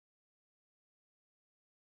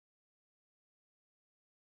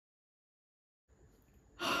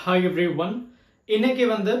Hi everyone. இன்னைக்கு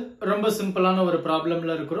வந்து ரொம்ப சிம்பிளான ஒரு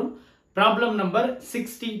ப்ராப்ளம்ல இருக்கிறோம். Problem number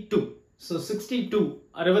 62. So 62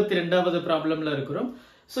 62வது ப்ராப்ளம்ல இருக்கிறோம்.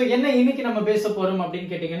 So என்ன இன்னைக்கு நம்ம பேச போறோம்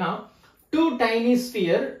அப்படினு கேட்டிங்கனா two tiny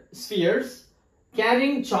spheres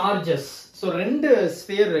carrying charges. So ரெண்டு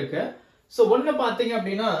ஸ்பியர் இருக்கு. So ஒன்னு பாத்தீங்க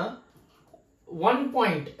அப்படினா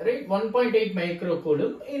 1.8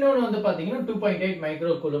 microcoulomb, இன்னொன்னு வந்து பாத்தீங்கன்னா 2.8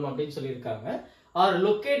 microcoulomb அப்படினு சொல்லிருக்காங்க. Are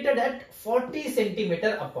located at 40 cm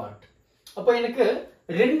apart. அப்ப எனக்கு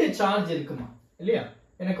ரெண்டு சார்ஜ் இருக்குமா இல்லையா?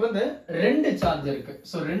 எனக்கு வந்து ரெண்டு சார்ஜ் இருக்கு.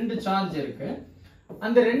 சோ ரெண்டு சார்ஜ் இருக்கு.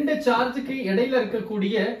 அந்த ரெண்டு சார்ஜுக்கு இடையில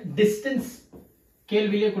இருக்கக்கூடிய டிஸ்டன்ஸ்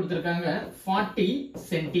கேள்வியிலே கொடுத்திருக்காங்க 40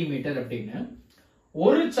 cm அப்படினு.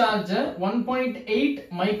 ஒரு சார்ஜ் 1.8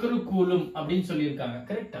 microcoulomb அப்படினு சொல்லிருக்காங்க.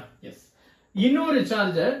 கரெக்ட்டா? எஸ். இன்னொரு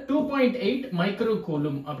சார்ஜ் 2.8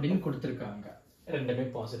 microcoulomb அப்படினு கொடுத்திருக்காங்க. ரெண்டுமே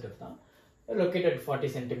பாசிட்டிவ் தான். Located 40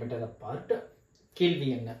 cm apart. கேள்வி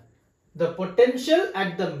என்ன? The potential at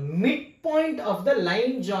the midpoint of the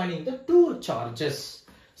line joining the two charges.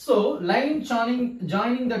 So line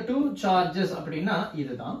joining the two charges அப்படினா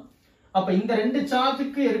இதுதான். அப்ப இந்த ரெண்டு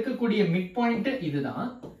சார்ஜுக்கு இருக்கக்கூடிய மிட் பாயிண்ட் இதுதான்.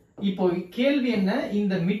 இப்போ கேள்வி என்ன?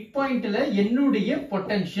 இந்த மிட் பாயிண்ட்ல என்னுடைய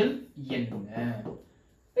பொட்டன்ஷியல் என்ன?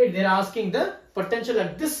 Right, they are asking the potential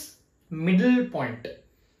at this middle point.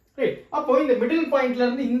 Right, அப்போ இந்த மிடில் பாயிண்ட்ல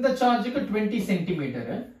இருந்து இந்த சார்ஜுக்கு 20 cm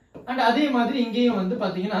and அதே மாதிரி இங்கேயும் வந்து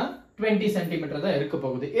பாத்தீங்கன்னா 20 cm தான் இருக்க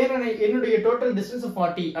போகுது. ஏன்னா என்னுடைய டோட்டல் டிஸ்டன்ஸ்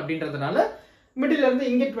 40 அப்படின்றதுனால மிடில்ல இருந்து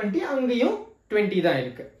இங்க 20 அங்கேயும் 20 தான்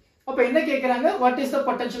இருக்கு. அப்ப என்ன கேக்குறாங்க? what is the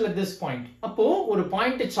potential at this point? அப்போ ஒரு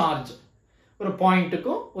பாயிண்ட் சார்ஜ், ஒரு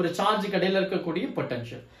பாயிண்ட்டுக்கும் ஒரு சார்ஜுக்கு இடையில இருக்கக்கூடிய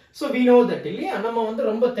potential. So we know that இல்லையா? நம்ம வந்து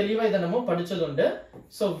ரொம்ப தெளிவா இத நம்ம படிச்சது உண்டு.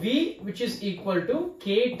 So V which is equal to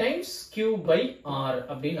K times Q by R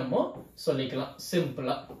அப்படி நம்ம சொல்லிக்கலாம்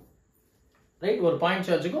சிம்பிளா. ரைட், ஒரு பாயிண்ட்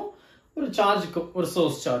சார்ஜுக்கும் ஒரு சார்ஜுக்கும் ஒரு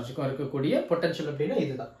சோர்ஸ் சார்ஜுக்கும் இருக்கக்கூடிய பொட்டன்ஷியல் அப்படினா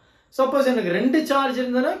இதுதான். சப்போஸ் எனக்கு ரெண்டு சார்ஜ்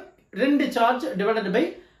இருந்தனா ரெண்டு சார்ஜ் டிவைடட் பை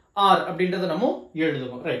R அப்படின்றத நம்ம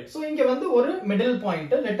எழுதுவோம். ரைட். சோ இங்க வந்து ஒரு middle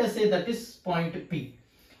point, let us say that is point P.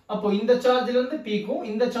 அப்போ இந்த சார்ஜ்ல இருந்து P க்கும்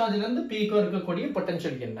இந்த சார்ஜ்ல இருந்து P க்கும் இருக்கக்கூடிய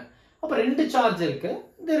பொட்டன்ஷியல் என்ன? அப்ப ரெண்டு சார்ஜ் இருக்கு,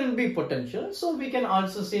 there will be potential. So we can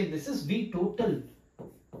also say this is V total.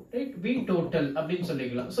 Right, V total அப்படினு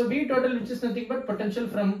சொல்லிக்கலாம். So V total which is nothing but potential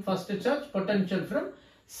from first charge, potential from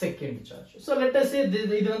second charge. So let us say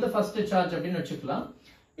இது வந்து first charge அப்படினு வெச்சுக்கலாம்.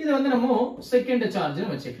 இது வந்து நம்ம second charge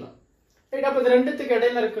னு வெச்சுக்கலாம். ரைட், அப்ப இந்த ரெண்டுத்துக்கு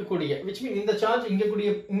இடையில இருக்கக்கூடிய which mean இந்த சார்ஜ் இங்க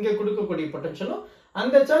கொடுக்கக்கூடிய பொட்டன்ஷியலும்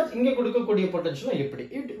அந்த சார்ஜ் இங்க கொடுக்கக்கூடிய பொட்டன்ஷியலும் எப்படி?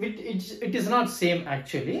 It is not same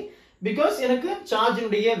actually because எனக்கு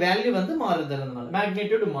சார்ஜினுடைய வேல்யூ வந்து மாறுதுறதுனால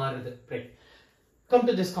மேக்னிட்யூட் மாறுது. Right, come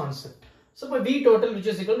to this concept. So for V total which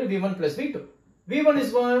is equal to V1 plus V2. V1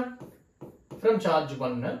 is what? From charge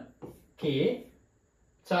 1 K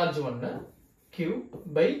charge 1 Q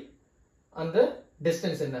by and the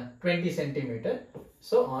distance என்ன? 20 cm.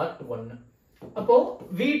 So R1. அப்போ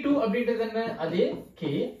V2 அப்படின்றது என்ன? அதே K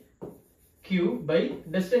Q by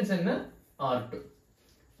distance என்ன? R2.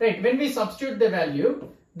 Right, when we substitute the value,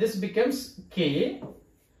 this becomes K.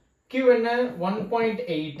 Q என்ன?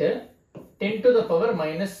 1.8 10 to the power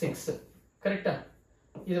minus 6. கரெக்ட்டா?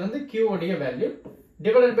 இது வந்து Q உடைய வேல்யூ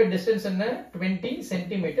divided by distance என்ன? 20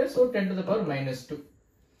 cm. So 10 to the power minus 2.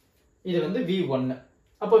 இது வந்து V1.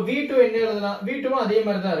 அப்ப V2 என்ன எழுதலாம்? V2 அதே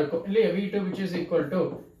மாதிரி தான் இருக்கும் இல்லையா? V2 which is equal to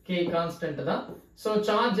K constant தான். So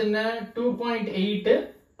charge என்ன? 2.8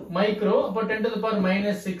 micro, அப்ப 10 to the power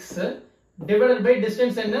minus 6 divided by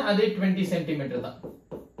distance என்ன? அதே 20 cm தான்.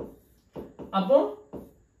 அப்போ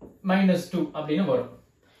minus 2 அப்படினு வரும்.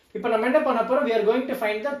 இப்போ நம்ம என்ன பண்ண போறோம்? we are going to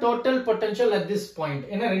find the total potential at this point.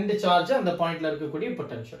 என்ன ரெண்டு சார்ஜ் அந்த பாயிண்ட்ல இருக்கக்கூடிய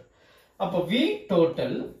பொட்டன்ஷியல். அப்போ V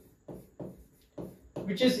total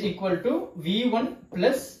which is equal to V1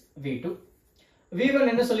 plus V2. V1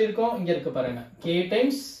 என்ன சொல்லிருக்கோம்? இங்க இருக்கு பாருங்க, K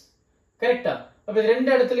times. கரெக்ட்டா? அப்ப இந்த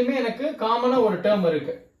ரெண்டு இடத்துலயுமே எனக்கு காமனா ஒரு டேர்ம்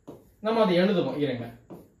இருக்கு, நம்ம அதை எழுதுவோம். இருங்க,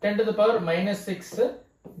 10 to the power minus 6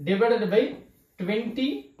 divided by 20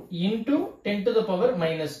 into 10 to the power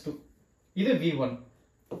minus 2. இது V1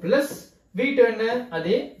 plus V2 என்ன?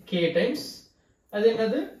 அதே K times. அது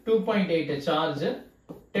என்னது? 2.8 charge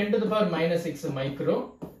 10 to the power minus 6 micro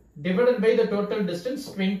divided by the total distance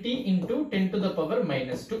 20 into 10 to the power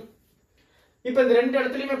minus 2. இப்போ இந்த ரெண்டு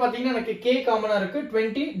இடத்துலயுமே பாத்தீங்கன்னா எனக்கு K காமனா இருக்கு,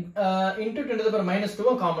 20 into 10 to the power minus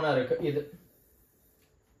 2 காமனா இருக்கு இது.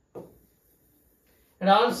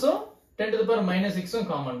 And also 10 to the power minus 6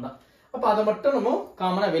 common தான். அப்ப அத மட்டும் நம்ம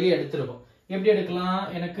காமனா வெளிய எடுத்துருவோம். எப்படி எடுக்கலாம்?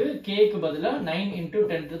 எனக்கு K க்கு பதிலா 9 into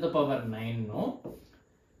 10 to the power 9 no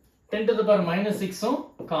 10 to the power minus 6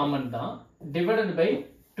 common தான் divided by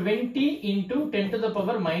 20 into 10 to the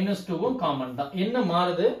power minus 2 common தான். என்ன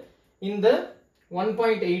மாறுது? இந்த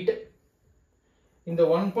 1.8 இந்த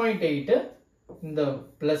 1.8 இந்த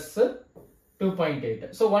plus 2.8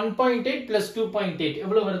 so 1.8 plus 2.8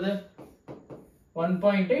 எவ்வளவு வருது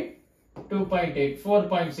 1.8 2.8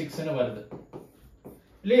 4.6 ன்னு வருது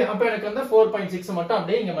இல்லையா அப்ப எனக்கு வந்து 4.6 மட்டும்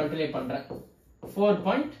அப்படியே இங்க மல்டிப்ளை பண்றேன்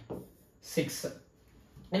 4.6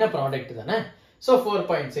 என்ன ப்ராடக்ட் தானே so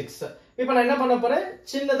 4.6 இப்போ நான் என்ன பண்ண போறேன்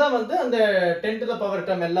சின்னதா வந்து அந்த 10 to the power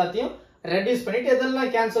term எல்லாத்தையும் ரெடியூஸ் பண்ணிட்டு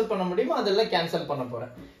எதெல்லாம் கேன்சல் பண்ண முடியுமோ அதெல்லாம் கேன்சல் பண்ண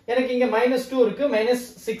போறேன் எனக்கு இங்க -2 இருக்கு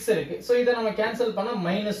 -6 இருக்கு சோ இத நம்ம கேன்சல் பண்ணா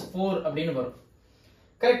 -4 அப்படினு வரும்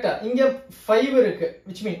கரெக்ட்டா இங்க 5 இருக்கு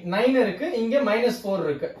which mean 9 இருக்கு இங்க -4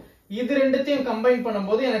 இருக்கு இது ரெண்டுத்தையும் கம்பைன்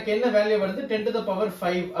பண்ணும்போது எனக்கு என்ன வேல்யூ வருது 10 to the power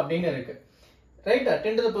 5 அப்படினு இருக்கு ரைட்டா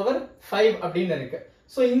 10 to the power 5 அப்படினு இருக்கு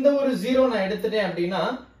சோ இந்த ஒரு 0 நான் எடுத்துட்டேன் அப்படினா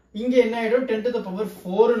இங்க என்ன ஆயிடும் 10 to the power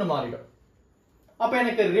 4 ன்னு மாறிடும் அப்ப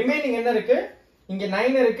எனக்கு ரிமைனிங் என்ன இருக்கு இங்க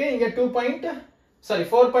 9 இருக்கு இங்க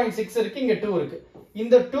 4.6 இருக்கு இங்க 2 இருக்கு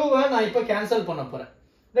இந்த 2 நான் இப்ப கேன்சல் பண்ண போறேன்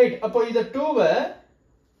ரைட் அப்போ இத 2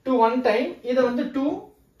 to one டைம் இத வந்து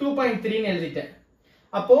 2.3 ன்னு எழுதிட்டேன்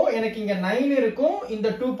அப்போ எனக்கு இங்க 9 இருக்கும் இந்த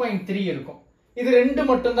 2.3 இருக்கும் இது ரெண்டு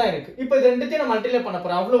மட்டும் தான் இருக்கு இப்போ இது ரெண்டுத்தையும் நான் மல்டிப்ளை பண்ண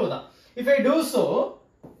போறேன் அவ்வளவுதான் if I do so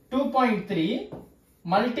 2.3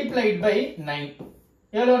 multiplied by 9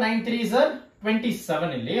 எவ்வளவு 9 3s are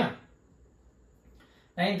 27 இல்லையா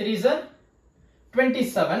 9 3s are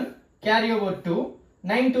 27 carry over 2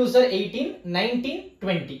 9 2s are 18 19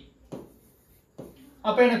 20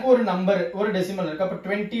 அப்ப எனக்கு ஒரு நம்பர் ஒரு டெசிமல் இருக்கு அப்ப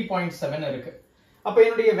 20.7 இருக்கு அப்ப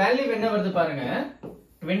என்னுடைய வேல்யூ என்ன வருது பாருங்க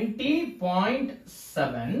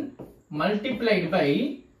 20.7 multiplied by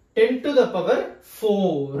 10 to the power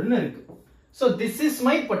 4 ன்னு இருக்கு so this is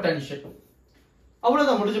my potential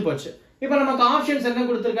அவ்வளவுதான் முடிஞ்சு போச்சு இப்போ நமக்கு ஆப்ஷன்ஸ் என்ன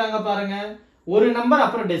கொடுத்திருக்காங்க பாருங்க ஒரு நம்பர்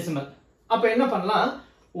அப்புறம் டெசிமல் அப்ப என்ன பண்ணலாம்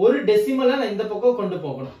ஒரு டெசிமலை நான் இந்த பக்கம் கொண்டு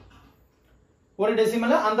போகணும் ஒரு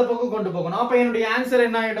டெசிமலை அந்த பக்கம் கொண்டு போகணும் அப்ப என்னுடைய ஆன்சர்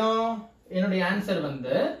என்ன ஆயிடும் என்னுடைய ஆன்சர்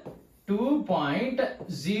வந்து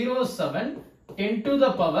 2.07 10 to the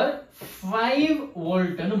power 5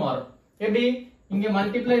 volt ன்னு மாறும் எப்படி இங்க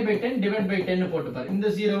multiply by 10 divide by 10 ன்னு போட்டு பாரு இந்த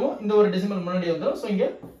 0 இந்த ஒரு டெசிமல் முன்னாடி வந்துரும் சோ இங்க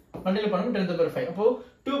மல்டிப்ளை பண்ணும்போது 10 to the power 5 அப்போ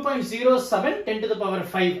 2.07 10 to the power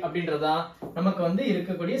 5 அப்படின்றதா நமக்கு வந்து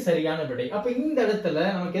இருக்கக்கூடிய சரியான விடை அப்ப இந்த இடத்துல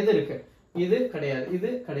நமக்கு எது இருக்கு இது கிடையாது இது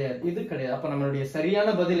கிடையாது இது கிடையாது அப்ப நம்மளுடைய சரியான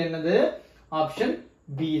பதில் என்னது ஆப்ஷன்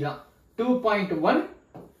B தான் 2.1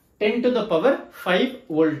 10 to the power 5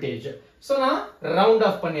 voltage so நான் round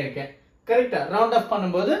off பண்ணிருக்கேன் கரெக்ட்டா round off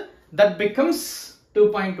பண்ணும்போது that becomes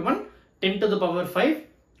 2.1 10 to the power 5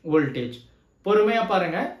 voltage பொறுமையா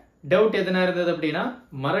பாருங்க டவுட் எதனா இருந்தது அப்படினா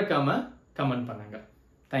மறக்காம கமெண்ட் பண்ணுங்க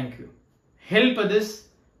thank you help this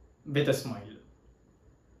with a smile